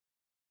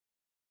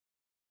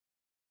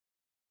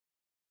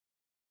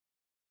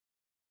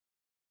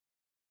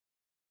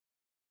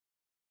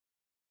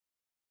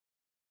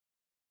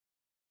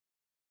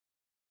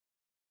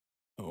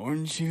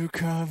Orange hue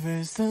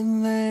covers the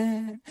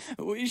land.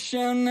 We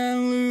shall not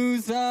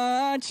lose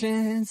our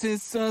chance.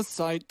 It's a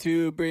sight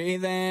to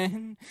breathe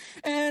in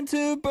and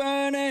to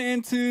burn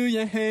into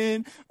your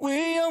head.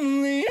 We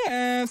only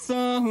have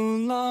so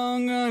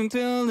long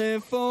until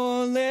it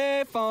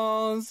fully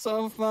falls.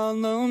 So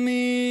follow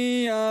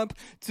me up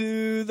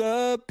to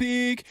the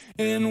peak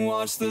and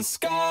watch the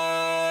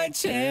sky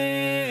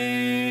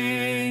change.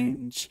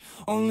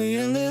 Only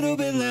a little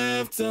bit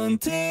left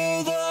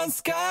until the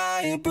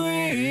sky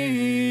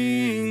brings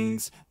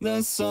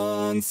the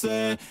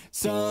sunset,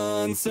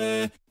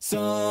 sunset,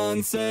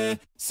 sunset,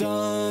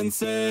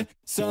 sunset,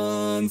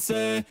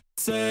 sunset,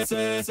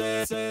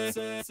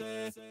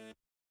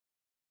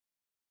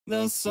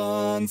 the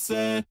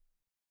sunset.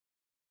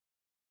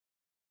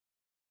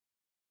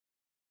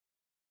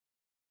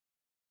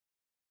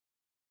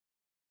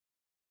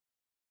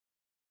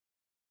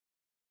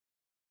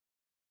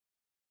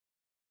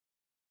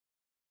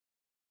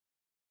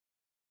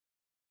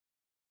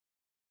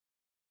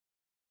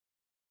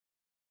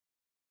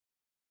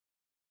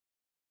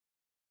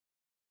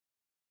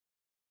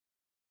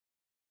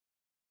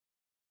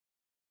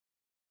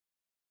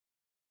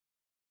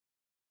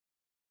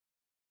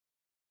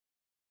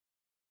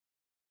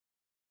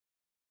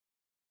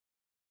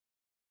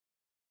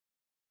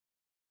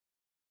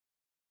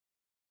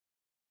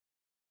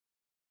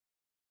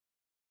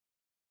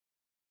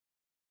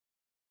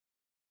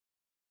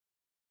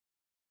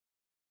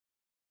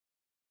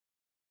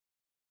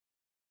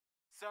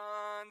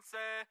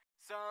 Sunset,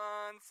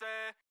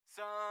 sunset,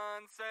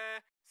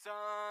 sunset,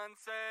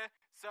 sunset,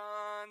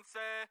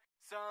 sunset,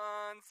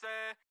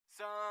 sunset,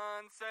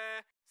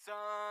 sunset,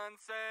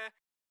 sunset.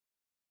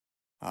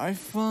 I've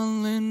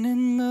fallen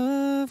in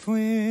love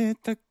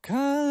with the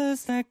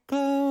colors that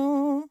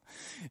glow.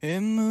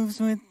 It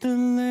moves with the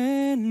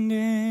land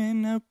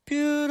in a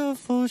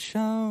beautiful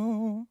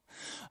show.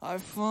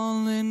 I've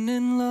fallen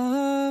in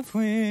love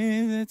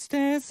with its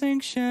dancing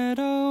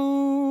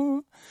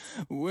shadow.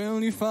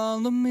 Will you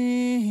follow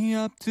me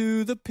up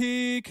to the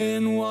peak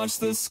and watch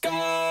the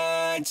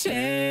sky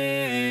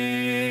change?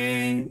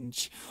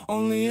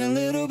 Only a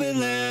little bit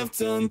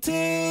left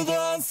until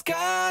the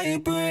sky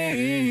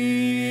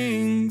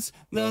brings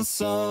the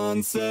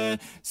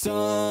sunset,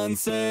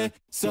 sunset,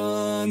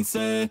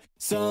 sunset,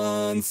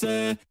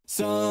 sunset,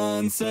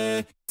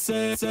 sunset,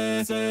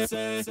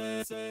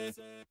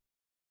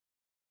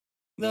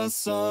 the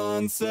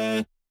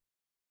sunset.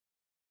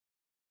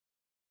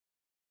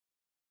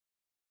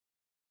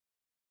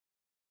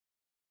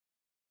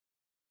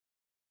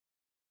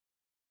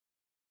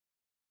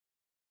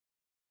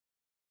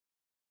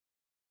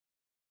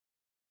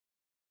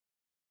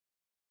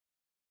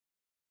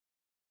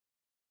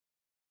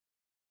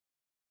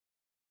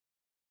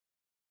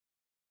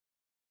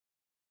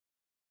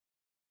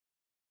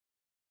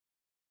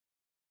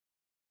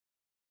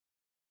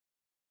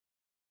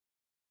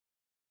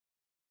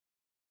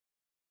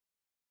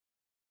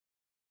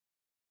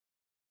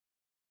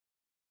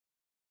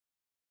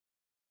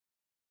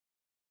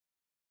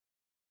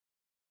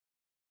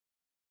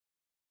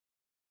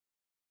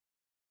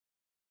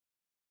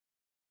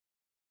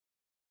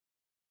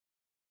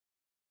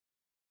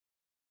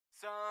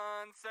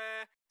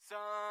 Sunset,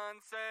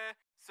 sunset,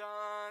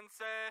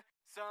 sunset,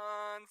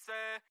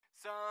 sunset,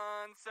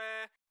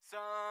 sunset,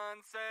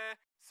 sunset,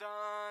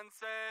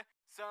 sunset,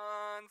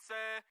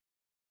 sunset.